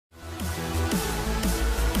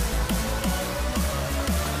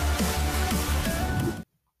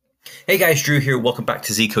Hey guys, Drew here. Welcome back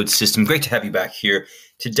to Z Code System. Great to have you back here.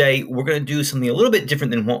 Today, we're going to do something a little bit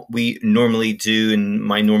different than what we normally do in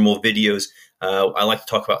my normal videos. I like to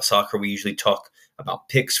talk about soccer. We usually talk about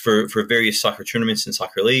picks for various soccer tournaments and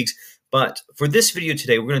soccer leagues. But for this video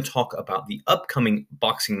today, we're going to talk about the upcoming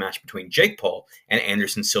boxing match between Jake Paul and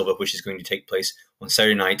Anderson Silva, which is going to take place on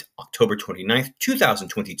Saturday night, October 29th,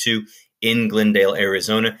 2022 in Glendale,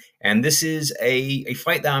 Arizona. And this is a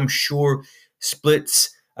fight that I'm sure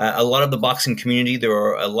splits a lot of the boxing community. There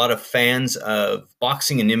are a lot of fans of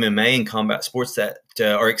boxing and MMA and combat sports that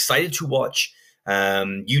are excited to watch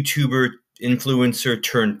YouTuber, influencer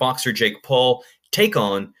turned boxer Jake Paul take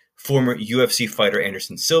on former UFC fighter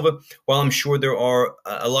Anderson Silva. While I'm sure there are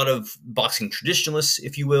a lot of boxing traditionalists,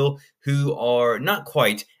 if you will, who are not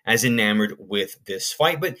quite as enamored with this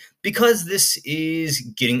fight, but because this is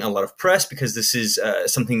getting a lot of press, because this is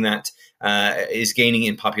something that is gaining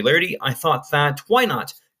in popularity, I thought that why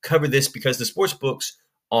not cover this, because the sports books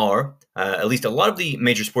are, at least a lot of the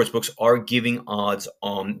major sports books are giving odds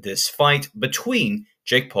on this fight between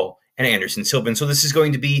Jake Paul and Anderson Silva. And so this is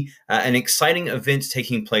going to be an exciting event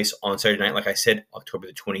taking place on Saturday night, like I said, October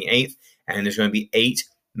the 28th. And there's going to be 8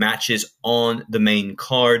 matches on the main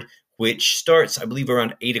card, which starts, I believe,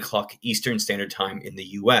 around 8 o'clock Eastern Standard Time in the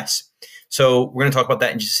U.S. So we're going to talk about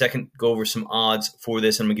that in just a second, go over some odds for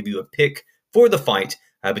this, and I'm going to give you a pick for the fight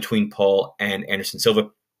between Paul and Anderson Silva.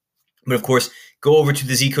 But of course, go over to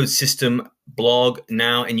the Z Code System blog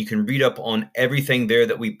now, and you can read up on everything there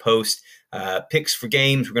that we post. Picks for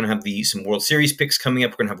games. We're going to have some World Series picks coming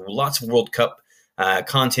up. We're going to have lots of World Cup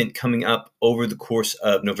content coming up over the course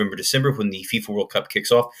of November, December when the FIFA World Cup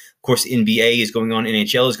kicks off. Of course, NBA is going on,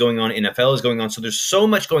 NHL is going on, NFL is going on. So there's so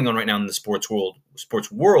much going on right now in the sports world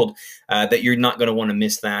that you're not going to want to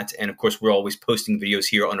miss that. And of course, we're always posting videos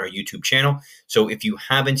here on our YouTube channel. So if you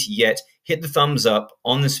haven't yet, hit the thumbs up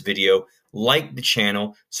on this video, like the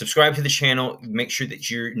channel, subscribe to the channel, make sure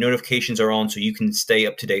that your notifications are on so you can stay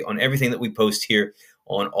up to date on everything that we post here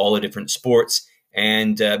on all the different sports,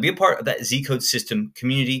 and be a part of that Z Code System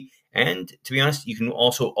community. And to be honest, you can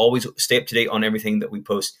also always stay up to date on everything that we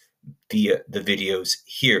post via the videos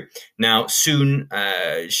here. Now, soon,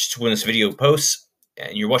 when this video posts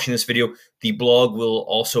and you're watching this video, the blog will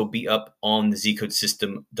also be up on the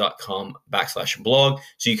zcodesystem.com/blog,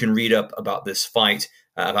 so you can read up about this fight,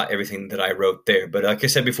 about everything that I wrote there. But like I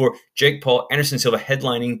said before, Jake Paul, Anderson Silva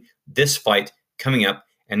headlining this fight coming up.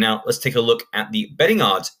 And now let's take a look at the betting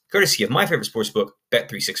odds, courtesy of my favorite sportsbook,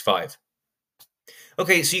 Bet365.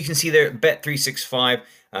 Okay, so you can see there, Bet365,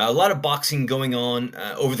 a lot of boxing going on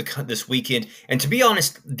over this weekend. And to be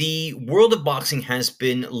honest, the world of boxing has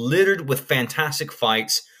been littered with fantastic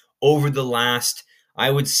fights over the last, I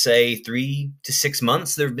would say, 3 to 6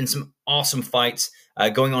 months. There have been some awesome fights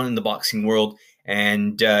going on in the boxing world.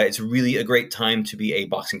 And it's really a great time to be a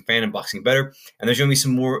boxing fan and boxing bettor. And there's going to be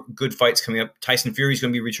some more good fights coming up. Tyson Fury is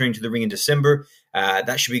going to be returning to the ring in December.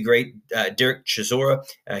 That should be great. Derek Chisora,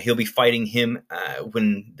 he'll be fighting him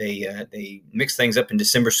when they mix things up in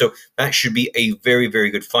December. So that should be a very, very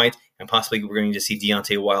good fight. And possibly we're going to see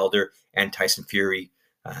Deontay Wilder and Tyson Fury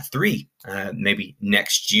 3 maybe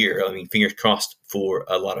next year. I mean, fingers crossed for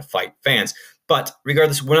a lot of fight fans. But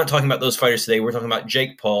regardless, we're not talking about those fighters today. We're talking about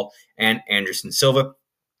Jake Paul and Anderson Silva.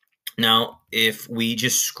 Now, if we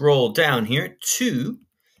just scroll down here to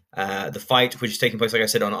the fight, which is taking place, like I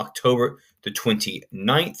said, on October the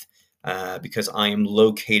 29th, because I am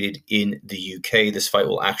located in the UK, this fight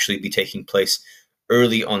will actually be taking place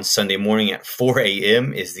early on Sunday morning at 4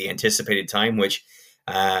 a.m. is the anticipated time, which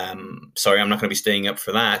sorry, I'm not going to be staying up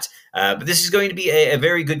for that. But this is going to be a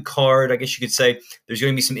very good card, I guess you could say. There's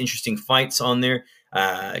going to be some interesting fights on there.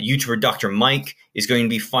 YouTuber Dr. Mike is going to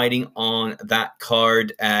be fighting on that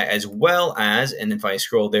card, as well as, and if I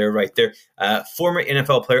scroll there, right there, former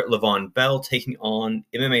NFL player Levon Bell taking on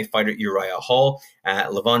MMA fighter Uriah Hall.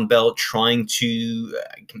 Levon Bell trying to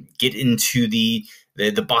get into the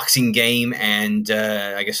boxing game and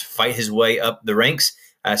I guess fight his way up the ranks.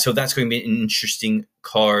 So that's going to be an interesting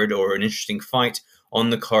card, or an interesting fight on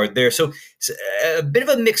the card there. So it's a bit of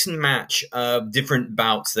a mix and match of different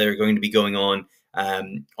bouts that are going to be going on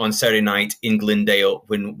Saturday night in Glendale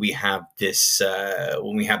when we have this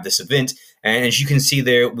event. And as you can see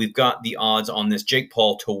there, we've got the odds on this. Jake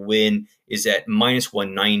Paul to win is at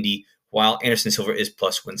 -190. While Anderson Silva is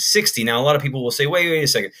 +160. Now, a lot of people will say, wait a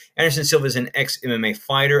second. Anderson Silva is an ex-MMA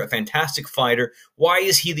fighter, a fantastic fighter. Why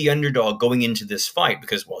is he the underdog going into this fight?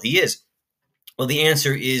 Because, well, he is. Well, the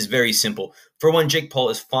answer is very simple. For one, Jake Paul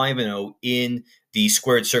is 5-0 in the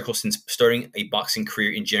squared circle since starting a boxing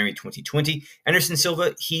career in January 2020. Anderson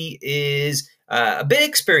Silva, he is a bit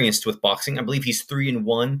experienced with boxing. I believe he's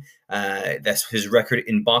 3-1. That's his record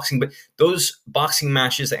in boxing. But those boxing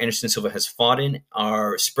matches that Anderson Silva has fought in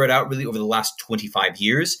are spread out really over the last 25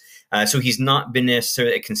 years. So he's not been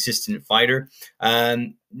necessarily a consistent fighter.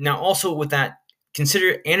 Now, also with that,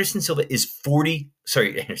 consider Anderson Silva is 40.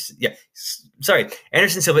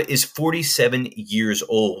 Anderson Silva is 47 years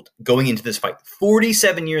old going into this fight.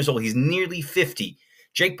 47 years old. He's nearly 50.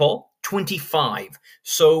 Jake Paul, 25.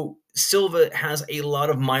 So Silva has a lot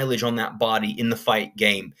of mileage on that body in the fight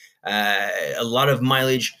game. A lot of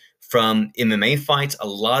mileage from MMA fights, a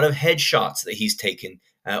lot of headshots that he's taken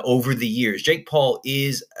over the years. Jake Paul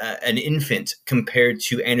is an infant compared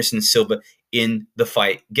to Anderson Silva in the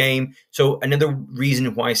fight game. So another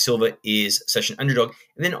reason why Silva is such an underdog.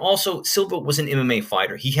 And then also Silva was an MMA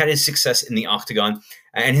fighter. He had his success in the octagon,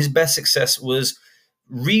 and his best success was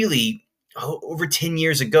really over 10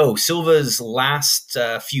 years ago. Silva's last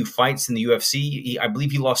few fights in the UFC, I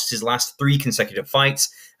believe he lost his last 3 consecutive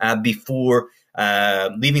fights before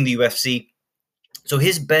leaving the UFC. So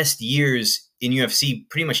his best years in UFC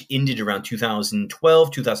pretty much ended around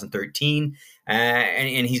 2012, 2013,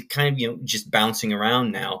 and he's kind of just bouncing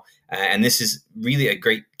around now. And this is really a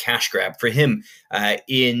great cash grab for him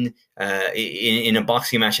in a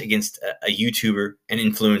boxing match against a YouTuber and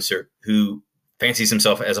influencer who fancies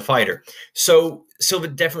himself as a fighter. So Silva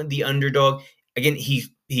definitely the underdog. Again, he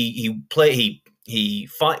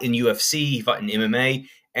fought in UFC, he fought in MMA.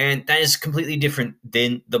 And that is completely different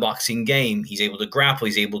than the boxing game. He's able to grapple.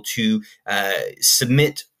 He's able to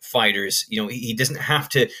submit fighters. He doesn't have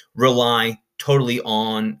to rely totally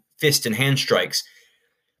on fist and hand strikes.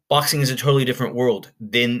 Boxing is a totally different world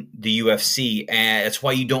than the UFC, and that's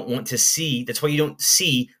why you don't want to see. That's why you don't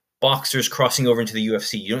see boxers crossing over into the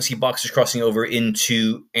UFC. You don't see boxers crossing over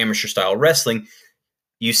into amateur style wrestling.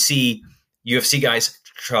 You see UFC guys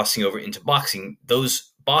crossing over into boxing.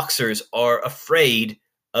 Those boxers are afraid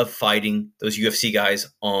of fighting those UFC guys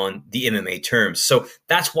on the MMA terms. So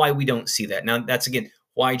that's why we don't see that. Now, that's, again,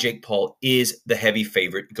 why Jake Paul is the heavy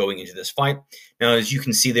favorite going into this fight. Now, as you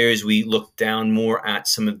can see there, as we look down more at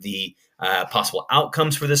some of the possible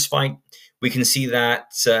outcomes for this fight, we can see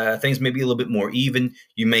that things may be a little bit more even.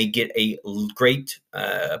 You may get a great,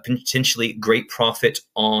 potentially great profit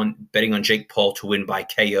on betting on Jake Paul to win by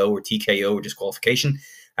KO or TKO or disqualification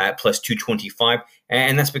at plus 225.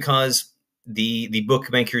 And that's because the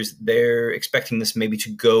bookmakers, they're expecting this maybe to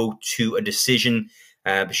go to a decision.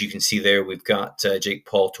 But you can see there we've got Jake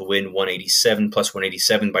Paul to win 187 plus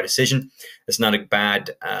 187 by decision. That's not a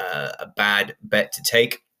bad bet to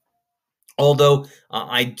take. Although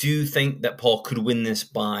I do think that Paul could win this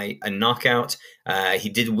by a knockout. He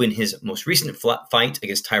did win his most recent fight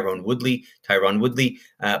against Tyron Woodley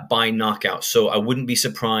by knockout. So I wouldn't be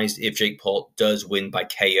surprised if Jake Paul does win by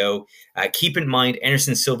KO. Keep in mind,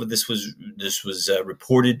 Anderson Silva, this was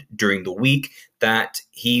reported during the week that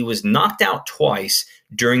he was knocked out twice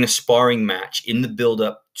during a sparring match in the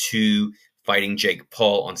build-up to fighting Jake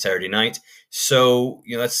Paul on Saturday night. So,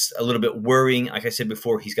 that's a little bit worrying. Like I said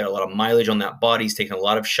before, he's got a lot of mileage on that body. He's taken a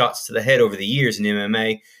lot of shots to the head over the years in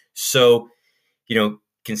MMA. So,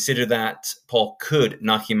 consider that Paul could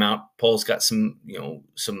knock him out. Paul's got some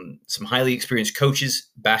highly experienced coaches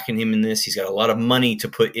backing him in this. He's got a lot of money to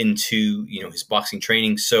put into, his boxing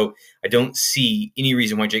training. So I don't see any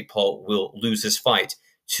reason why Jake Paul will lose this fight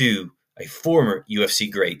to a former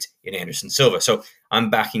UFC great in Anderson Silva. So I'm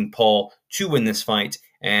backing Paul to win this fight,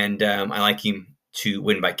 and I like him to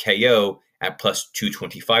win by KO at plus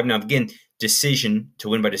 225. Now, again, decision to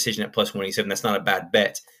win by decision at plus 187. That's not a bad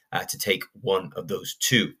bet to take one of those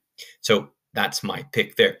two. So that's my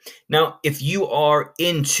pick there. Now, if you are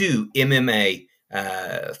into MMA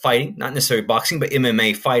fighting, not necessarily boxing, but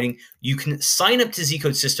MMA fighting, you can sign up to Z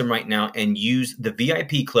Code System right now and use the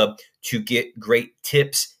VIP club to get great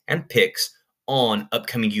tips and picks on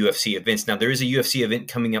upcoming UFC events. Now, there is a UFC event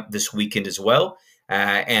coming up this weekend as well,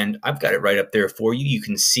 and I've got it right up there for you. You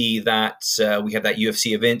can see that we have that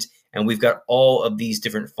UFC event, and we've got all of these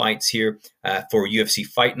different fights here for UFC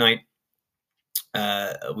Fight Night.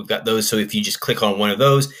 We've got those. So if you just click on one of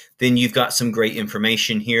those, then you've got some great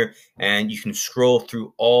information here, and you can scroll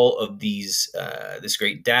through all of these this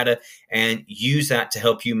great data and use that to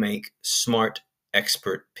help you make smart,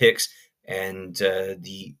 expert picks. And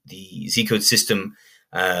the Z Code System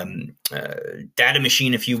data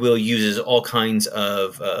machine, if you will, uses all kinds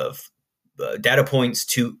of data points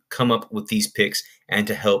to come up with these picks and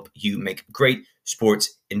to help you make great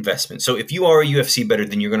sports investments. So if you are a UFC bettor,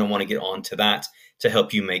 then you're going to want to get on to that to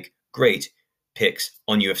help you make great picks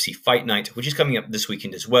on UFC Fight Night, which is coming up this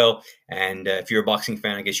weekend as well. And if you're a boxing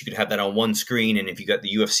fan, I guess you could have that on one screen. And if you got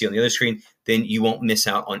the UFC on the other screen, then you won't miss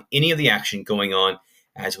out on any of the action going on,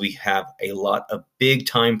 as we have a lot of big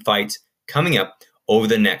time fights coming up over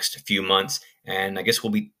the next few months. And I guess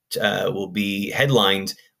we'll be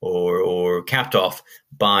headlined or capped off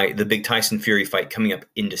by the big Tyson Fury fight coming up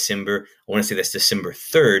in December. I want to say that's December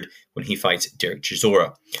 3rd when he fights Derek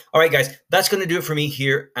Chisora. All right, guys, that's going to do it for me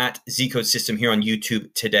here at Z Code System here on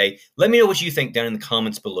YouTube today. Let me know what you think down in the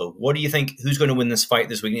comments below. What do you think? Who's going to win this fight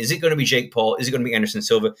this weekend? Is it going to be Jake Paul? Is it going to be Anderson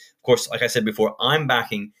Silva? Of course, like I said before, I'm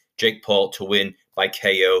backing Jake Paul to win by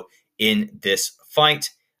KO in this fight.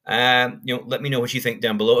 Let me know what you think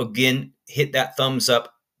down below. Again, hit that thumbs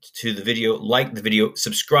up to the video, like the video,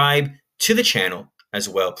 subscribe to the channel as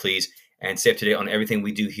well, please, and stay up to date on everything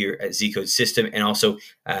we do here at Z Code System. And also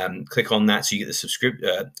click on that so you get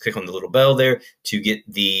the click on the little bell there to get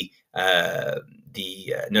the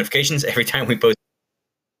notifications every time we post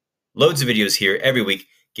loads of videos here every week,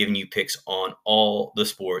 giving you picks on all the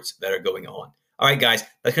sports that are going on. All right, guys,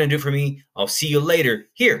 that's going to do it for me. I'll see you later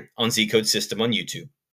here on Z Code System on YouTube.